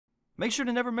Make sure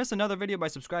to never miss another video by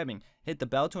subscribing. Hit the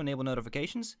bell to enable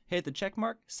notifications, hit the check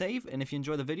mark, save, and if you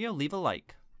enjoy the video, leave a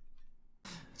like.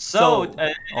 Is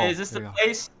this the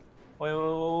place? Wait,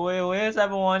 where's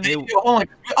everyone? Hey, hold on,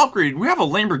 we upgraded. We have a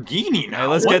Lamborghini now. Hey,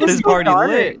 let's get this party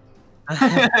lit.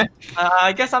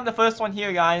 I guess I'm the first one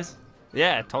here, guys.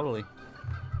 Yeah, totally.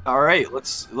 All right,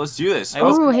 let's do this.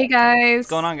 Oh, hey guys. What's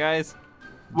going on, guys?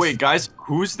 Wait, guys,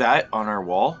 who's that on our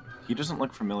wall? He doesn't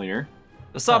look familiar.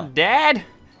 What's up, Dad?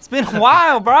 It's been a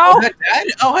while, bro. Oh, that Dad?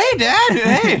 Oh, hey, Dad.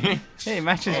 Hey. Hey, it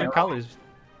matches your colors.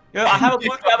 Yo, I have a blue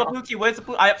key. I have a blue key. Where's the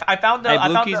blue? I found the. Hey,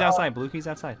 blue key's outside. Blue key's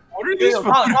outside. What are these?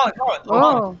 Colin.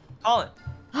 Oh. Colin.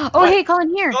 Oh, hey,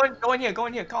 Colin, here. Go in here.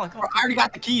 Colin. I already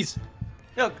got the keys.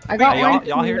 Yo, I got one.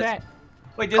 Y'all hear that?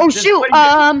 Wait, Oh shoot.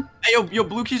 Hey, yo,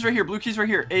 blue keys right here. Blue keys right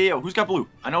here. Hey, yo, who's got blue?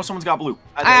 I know someone's got blue.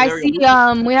 I see.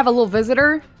 We have a little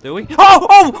visitor. Do we?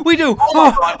 Oh, we do.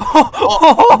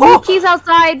 Blue keys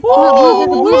outside.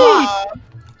 Blue.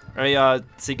 Hey,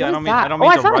 Sika, I don't mean to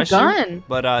rush you,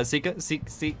 but Sika,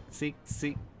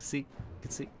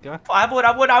 go.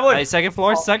 I would. Hey, second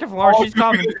floor, she's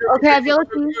coming. Okay, I have yellow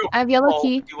key. I have yellow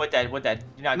key. What dead?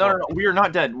 No, we are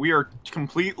not dead. We are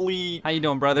completely How you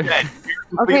doing, brother? dead.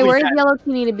 Okay, where does yellow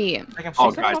key need to be?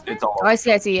 Oh, guys, it's all. Oh, I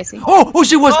see. Oh,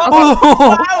 she was. I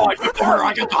got her.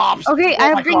 I got the hops. Okay, I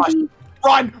have green key.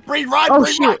 Run, Bree, run. Oh,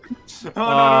 Bree, shoot. Run.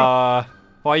 No.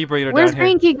 Why are you bringing her Where's down here?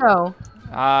 green key go?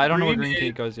 I don't know where green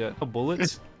key goes yet. Oh,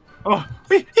 bullets? Oh,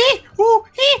 okay.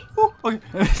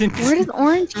 Where does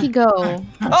orange key go?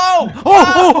 Oh,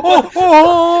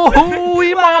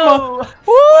 wee mama.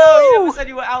 Whoa, you never said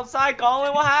you were outside,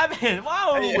 Colin. What happened?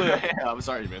 Whoa. I'm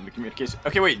sorry, man. The communication.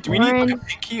 Okay, wait. Do we need like a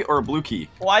pink key or a blue key?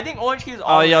 Well, I think orange key is.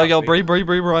 Oh, yo, Bree,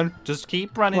 run. Just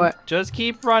keep running. What? Just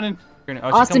keep running. Oh,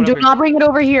 Austin, do not bring it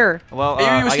over here. Well,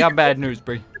 I got bad news,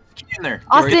 Bree. Key in there.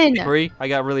 Austin. Bree, I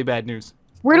got really bad news.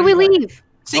 Where do we leave?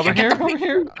 Over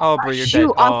here. Oh, Bree, you're Shoot,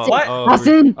 dead. Austin. What?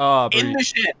 Austin. Oh, Bree. In the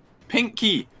shit. Pink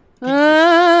key. All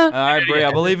right, Bree,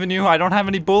 I believe in you. I don't have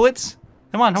any bullets.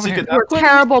 Come on, over here. You're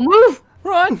terrible. Move.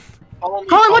 Run. Colin,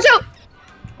 watch out.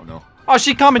 Oh, no. Oh,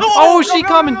 she coming. Oh, she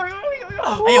coming. Hey,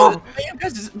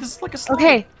 guys, this is like a slide.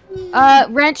 Okay.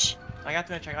 Wrench. I got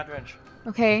the wrench.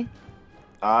 Okay.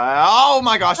 Oh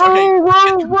my gosh. Okay.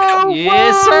 Whoa.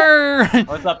 Yes, sir.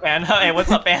 What's up, Panda? Hey, what's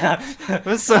up, Panda?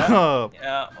 What's up?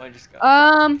 Yeah, we just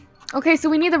go. Okay, so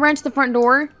we need to wrench the front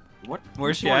door. What?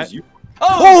 Where's she at?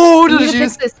 Oh! We need to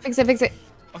fix this. Fix it.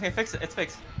 Okay, fix it. It's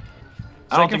fixed.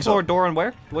 I don't Second think floor so. door and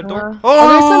where? What door?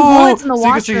 There's some bullets in the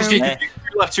washroom.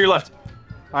 To your left.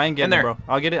 I ain't getting it, bro.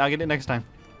 I'll get it next time.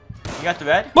 You got the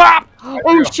red? Bop!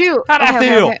 Oh shoot! How'd I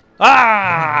feel? Okay.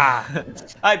 Ah!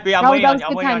 Alright, B, I'm waiting on you.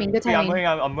 I'm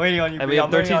waiting on you. Hey, we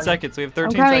have 13 seconds. We have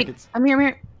 13 Okay, seconds. I'm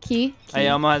here. Key. Hey,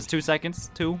 Elmo has 2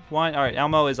 seconds. 2, 1. All right,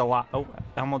 Elmo is a lot. Oh,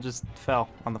 Elmo just fell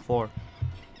on the floor.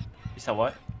 You said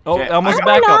what? Oh, Okay. Elmo's I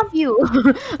back up. love you.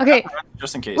 Okay.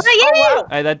 Just in case.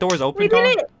 Hey, that door's open, We did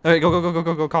Colin. it. All right,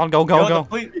 go, Colin. Go.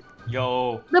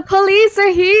 Yo. The police are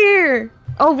here.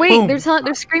 Oh wait, Boom.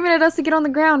 they're screaming at us to get on the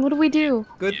ground. What do we do?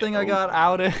 Good thing I got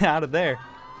out of there.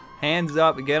 Hands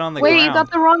up and get on the Wait, ground. you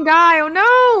got the wrong guy. Oh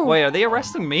no. Wait, are they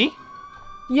arresting me?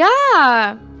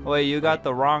 Yeah. Wait, you got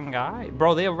the wrong guy?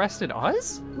 Bro, they arrested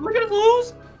us? We're gonna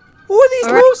lose. Who are these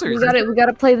All right, losers? we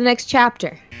gotta play the next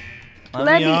chapter.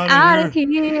 Let me out of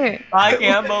here. I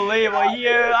can't believe we're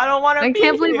here. I don't want to. I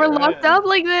can't believe we're locked up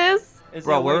like this.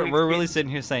 Bro, we're really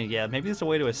sitting here saying, yeah, maybe it's a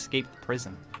way to escape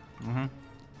prison.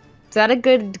 Is that a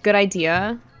good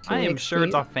idea? I am sure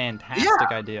it's a fantastic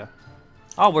Yeah. idea.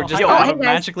 Oh, we're just hey, guys.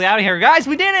 magically out of here. Guys,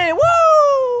 we did it!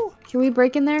 Woo! Can we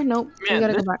break in there? Nope. We Man,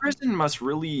 gotta this go back. prison must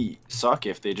really suck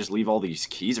if they just leave all these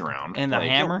keys around. And the Like,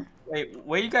 hammer? Wait,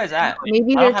 where you guys at?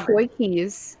 Maybe I don't they're have- toy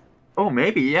keys. Oh,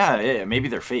 maybe, yeah, maybe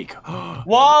they're fake.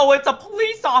 Whoa, it's a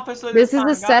police officer. This is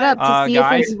a setup to see if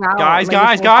Guys, it's out.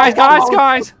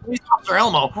 guys! Police officer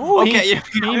Elmo. Oh, Okay, yeah.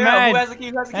 He Who mad. has the key?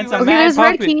 Who has the key? That's Who a has the Okay, mad there's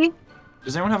red puppet. key.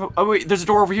 Does anyone have a... Oh, wait, there's a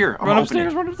door over here. I'm Run gonna upstairs,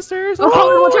 open run up the stairs. Oh,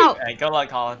 Colin, watch out. Hey, good luck,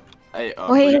 Colin. it. Hey,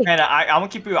 Hey. Panda, I'm gonna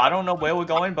keep you. I don't know where we're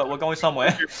going, but we're going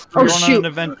somewhere. We're Oh, going on shoot. an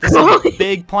event. This is a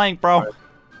big plank, bro.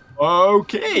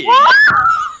 Okay.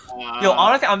 Yo,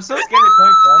 honestly, I'm so scared to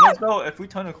turn corners, though. If we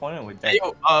turn a corner, we're dead. Hey,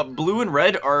 yo, blue and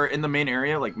red are in the main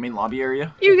area, like main lobby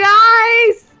area. You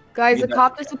guys! Guys, Need the that-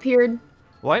 cop disappeared.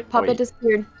 What? Puppet Wait.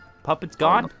 disappeared. Puppet's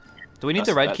gone? Do we need the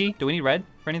That's red bad. key? Do we need red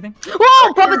for anything?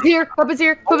 Whoa! Puppet's here! Puppet's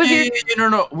here! Oh, Puppet's yeah, here!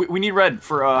 no. We need red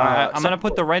for, I'm gonna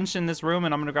put the wrench in this room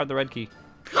and I'm gonna grab the red key.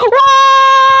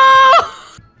 Whoa!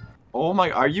 Oh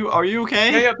my, are you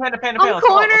okay? Yeah, Panda, I'm let's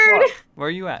go, let's go. cornered! Where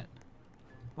are you at?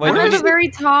 Wait, We're no, at the just- very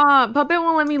top. Puppet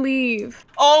won't let me leave.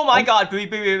 Oh my God, Bree,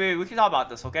 we can talk about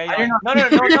this, okay? I do not- No.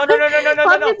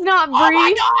 Puppet's not Oh my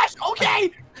Bree. gosh!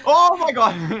 Okay! Oh my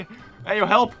god! Hey, yo,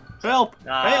 help! Help!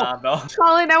 Nah, bro.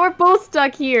 Colin, now we're both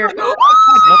stuck here.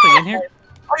 nothing in here.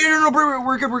 Oh, no, Brie,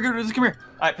 we're good, we're good. Just come here.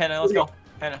 Alright, Panda, let's go.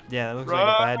 Panda. Yeah, that looks like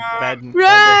a bad day.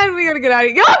 Run! We gotta get out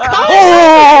of here. Go,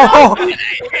 Oh!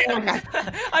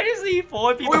 I just see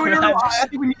 4 people. Wait, no, I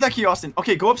think we need that key, Austin.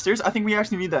 Okay, go upstairs. I think we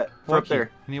actually need that. For up there.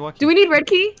 Can you walk? Do we need red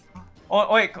key?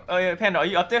 Oh, wait, Panda, are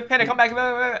you up there? Panda, come back.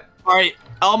 Alright,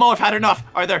 Elmo, I've had enough.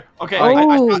 Alright, there. Okay.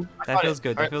 Oh. That feels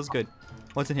good. That feels good.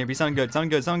 What's in here? Be something good. Something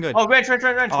good. Something good. Oh, wrench. Oh,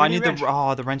 I need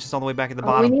the wrench is all the way back at the Oh,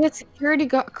 bottom. we need a security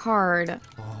card.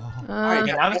 Alright,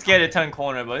 Man, I'm scared to turn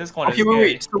corner, but this corner Okay, is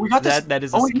wait. scary. So we got this. That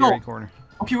is a oh, wait, scary no. corner.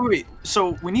 Okay, wait.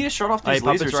 So we need to shut off Hey, these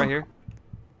puppets lasers. right here.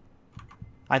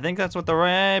 I think that's what the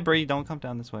red. Bree, don't come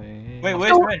down this way. Wait,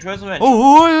 where's the wrench? Where's the wrench?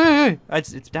 Oh, hey.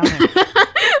 It's down there.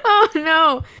 Oh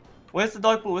no. Where's the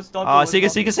dog pool?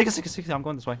 Sika. I'm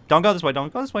going this way. Don't go this way.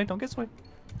 Don't go this way. Don't get this way.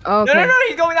 Okay. No,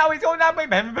 he's going that way. He's going that way.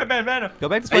 Panda. Go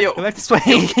back this Hey, way. yo. Go back this way.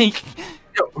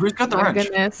 Yo, who's got the My wrench?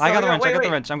 goodness. I got the Yo, wrench. I got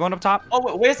the wrench. I'm going up top. Oh,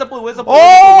 wait, where's the blue? Where's the blue? Oh!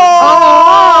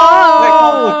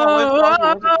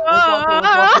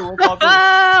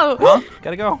 Huh?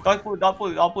 Gotta go. Dog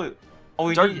blue.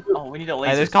 Oh, we need a laser.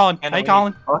 Hey, there's Colin. Hey,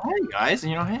 Colin. Oh, hey guys.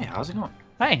 You know, hey, how's it going?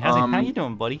 Hey, how you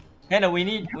doing, buddy? Panda, we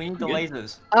need the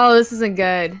lasers. Oh, this isn't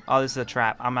good. Oh, this is a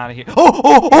trap. I'm out of here.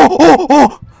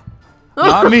 Oh!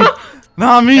 Not me.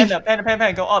 Not me.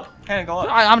 Panda, go up. Panda, go up.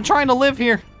 I'm trying to live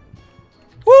here.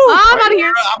 Woo! I'm out of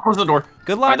here. I'll close the door.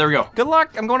 Good luck. Alright, there we go. Good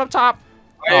luck. I'm going up top.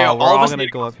 Hey, Oh, we're all of all us gonna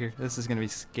need- go up here. This is gonna be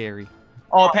scary.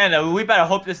 Oh, Panda, we better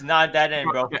hope this is not that end,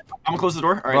 bro. Okay, I'm gonna close the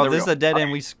door. Alright, Bro, there we this is go. a dead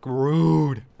end. We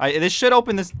screwed. This should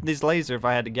open this laser if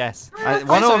I had to guess. I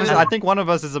think one of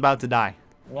us is about to die.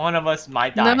 One of us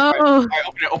might die. No. Alright,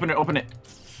 open it.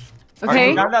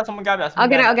 Okay. Someone grab that. I'll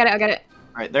get it.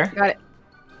 Alright, there. Got it.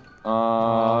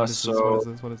 What is So.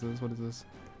 this? What is this?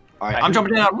 Alright, I'm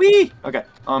jumping down. Wee! Okay.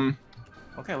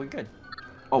 Okay, we good.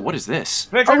 Oh, what is this?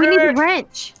 Oh, we need the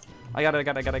wrench. I got it.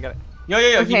 Yo,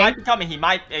 he Okay. might be coming.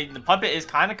 The puppet is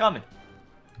kind of coming.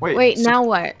 Wait, so- now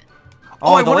what?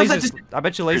 Oh, Oh, the what if that lasers. just- I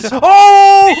bet you lasers.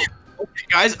 Oh! Okay,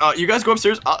 guys, you guys go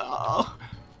upstairs. I'll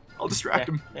distract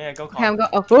him. Yeah, go Okay, call. I'm going.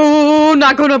 Oh,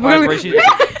 not going up. Alright, Bracey,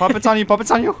 puppets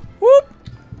on you. Whoop!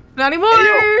 Not anymore.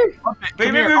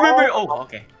 Come here. Oh,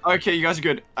 okay. Okay, you guys are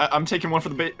good. I'm taking one for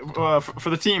the for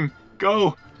the team.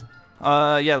 Go.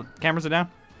 Yeah, cameras are down.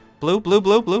 Blue.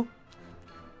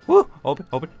 Woo!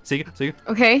 Open. See you.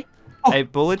 Okay. Hey,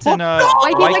 bullets and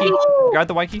Mikey. Grab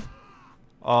the Mikey.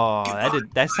 Oh,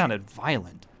 that sounded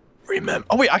violent. Remember.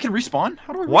 Oh wait, I can respawn.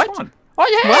 How do I What? respawn?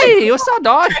 Oh yeah, hey, what's up,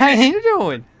 dog? How you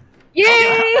doing? Yay!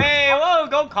 Hey, whoa,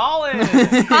 go Colin.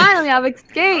 Finally, I've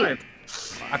escaped.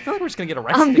 I feel like we're just gonna get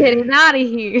arrested. I'm getting out of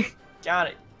here. Got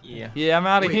it. Yeah. Yeah, I'm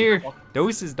out of Wait. here.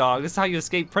 Doses, dog. This is how you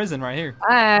escape prison right here.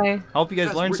 Bye. I hope you guys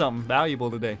Guys, learned we're- something valuable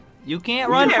today. You can't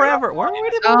We run can't forever. Where were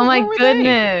they? Oh my Where were they?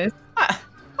 goodness.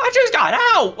 I just got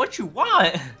out. What you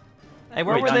want? Hey,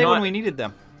 where Wait, were I'm they when not- we needed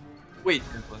them? Wait,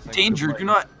 danger. Do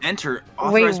not enter.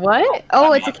 Wait, Authorized- what?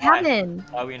 Oh, it's a Why? cabin.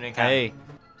 Why are we in a cabin? Hey.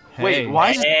 Wait, Hey.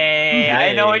 why is it? Hey,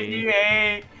 I know what Hey. you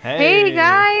hey. Hey,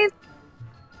 guys.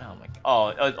 Oh my.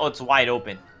 Oh, it's wide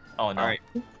open. Oh no. Alright.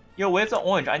 Yo, where's the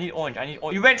orange? I need orange.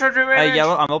 You went church. Hey,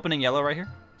 yellow. I'm opening yellow right here.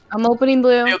 I'm opening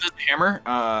blue. Hey, there's a hammer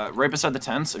right beside the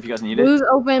tents if you guys need it. Blue's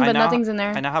open, I but know- nothing's in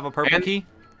there. I now have a purple And- key.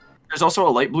 There's also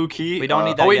a light blue key. We don't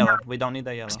need that wait, yellow. We don't need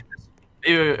that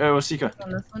yellow. Sika.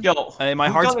 On this one. Yo. Hey, my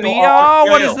who's heart's gonna go beating. up? Oh,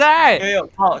 Yo, what yo. is that? Yo,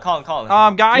 Colin.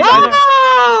 Guys, I don't-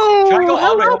 Whoa! Should I go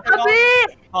all the way Hello, up there,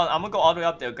 puppet. Colin, I'm gonna go all the way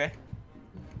up there, okay?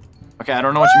 Okay, I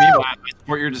don't know what you mean, but I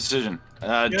support your decision.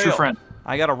 True yo. friend.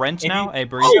 I got a wrench Maybe- now. Hey,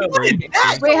 Bree. Oh, Bree.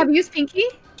 Wait, have you used Pinky?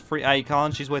 It's free. Hey,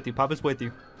 Colin, she's with you. Puppet's with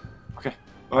you. Okay.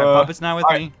 Alright, Puppet's now with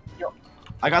alright. me.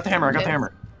 I got the hammer. I got the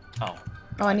hammer. Oh.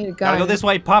 Oh, I need a Gotta gun. go this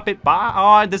way, Puppet. Bye.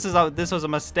 Oh, this was a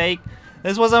mistake.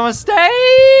 This was a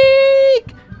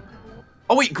mistake.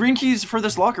 Oh wait, green keys for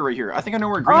this locker right here. I think I know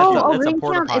where green Oh, keys. That's a green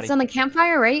porta camp. potty. It's on the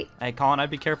campfire, right? Hey, Colin, I'd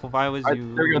be careful if I was Alright,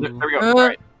 you. there we go. There we go. Uh.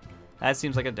 Alright. That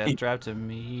seems like a death trap to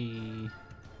me.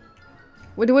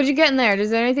 What'd you get in there? Is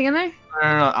there anything in there?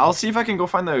 No. I'll see if I can go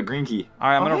find the green key. All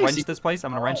right, I'm Oh, gonna hey, wrench see- this place.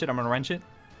 I'm gonna wrench it.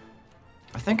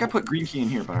 I think I put green key in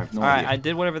here, but I have no All right, idea. I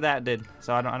did whatever that did.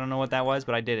 So I don't know what that was,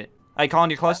 but I did it. Hey, Colin,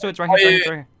 you're close to it. It's right Oh, here. yeah, It's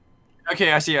right here.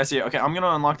 Okay, I see it. Okay, I'm gonna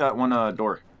unlock that one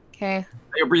door. Okay.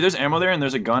 Hey, Bree, there's ammo there, and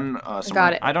there's a gun somewhere.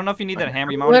 Got it. I don't know if you need that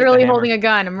hammer. You might Literally holding a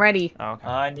gun. I'm ready. Oh, okay.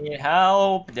 I need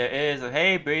help. There is a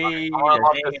hey breed. I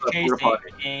unlocked They're this porta chasing potty.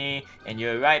 me, and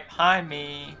you're right behind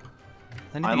me.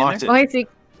 Anything I in unlocked there? Oh, hey, see.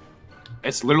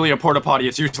 It's literally a porta potty.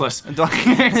 It's useless. No,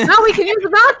 we can use the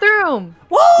bathroom.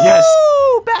 Woo! Yes.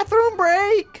 Bathroom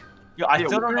break. Yo, I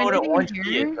still don't know what an Anything orange in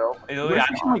key here? is, though. What if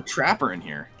we can like trap her in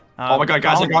here? Oh my god,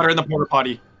 guys! I got her in the porta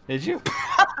potty. Did you?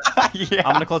 Yeah.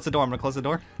 I'm gonna close the door. I'm gonna close the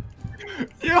door.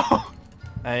 Yo.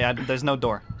 Hey, there's no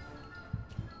door.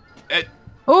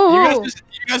 Oh,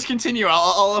 You guys continue.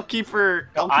 I'll keep her.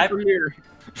 I'll keep her here.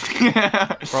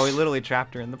 Bro, we literally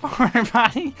trapped her in the porta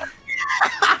potty.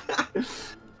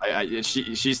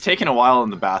 She's taking a while in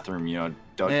the bathroom. You know,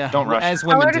 don't rush. As tell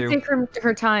women her to do. take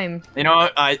her time. You know,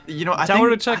 I Tell her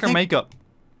to check her makeup.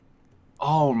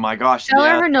 Oh my gosh. Tell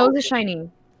yeah. her her nose is shiny. Is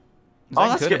Oh,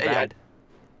 that that's good or good. bad?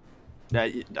 Yeah,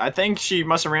 I think she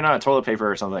must have ran out of toilet paper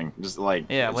or something. Just like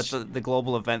Yeah, what's the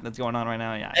global event that's going on right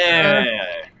now?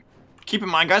 Yeah. Keep in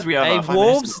mind, guys, we have Hey, 5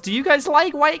 wolves, minutes. do you guys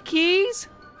like white keys?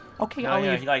 Okay, No, I'll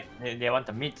yeah, leave. they want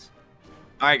the meat.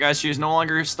 All right, guys, she is no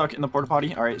longer stuck in the porta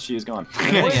potty. All right, she is gone.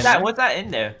 What is that? What's that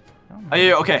in there? Oh,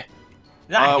 yeah, okay. Is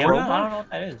that we're- I don't know what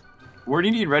that is. Where do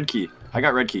you need red key? I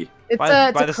got red key. It's By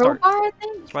a the start. crowbar, I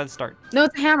think. It's by the start. No,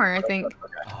 it's a hammer, I think.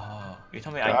 Oh, you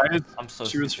told me Guys, I'm so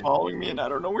she was stupid. following me, and I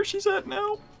don't know where she's at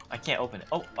now. I can't open it.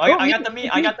 Oh, I got the meat.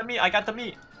 I got the meat. I got the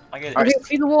meat. I get it. Okay,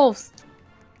 feed the wolves.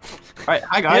 All right,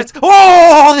 hi guys.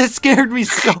 Oh, that scared me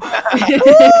so.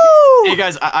 Hey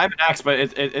guys, I have an axe, but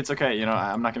it's okay. You know,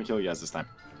 I'm not gonna kill you guys this time.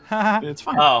 It's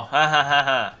fine. Oh, ha ha ha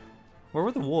ha. Where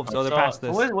were the wolves? Oh, they're So, past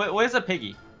this. Where's the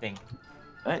piggy thing?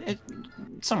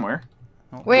 Somewhere.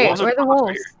 Oh, Wait, wolves are where are the right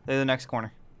wolves? they're the next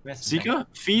corner. Where's the thing?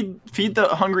 Zika, feed the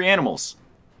hungry animals.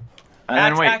 And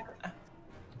then wait, Attack.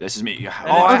 this is me.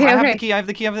 Oh, Okay, I have okay. the key. I have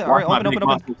the key. Mark Alright, my open, big open,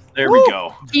 open. muscles. There we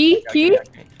go. Key, key.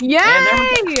 Okay.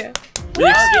 Yay! Woo!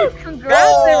 Yes.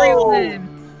 Congrats, Whoa! everyone.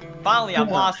 Finally,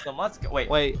 I'm awesome. Let's go. Wait.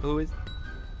 Wait, who is?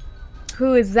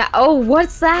 Who is that? Oh,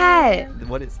 what's that?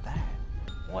 What is that?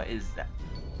 What is that?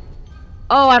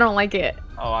 Oh, I don't like it.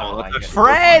 Oh, I don't Oh, like that's it.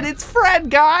 Fred! It's Fred,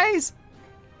 guys.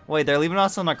 Wait, they're leaving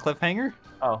us on a cliffhanger.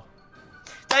 Oh.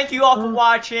 Thank you all for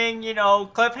watching. You know,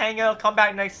 cliffhanger. Come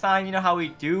back next time. You know how we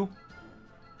do.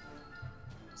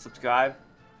 Subscribe.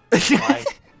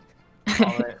 Like.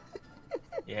 Comment.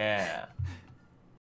 Yeah.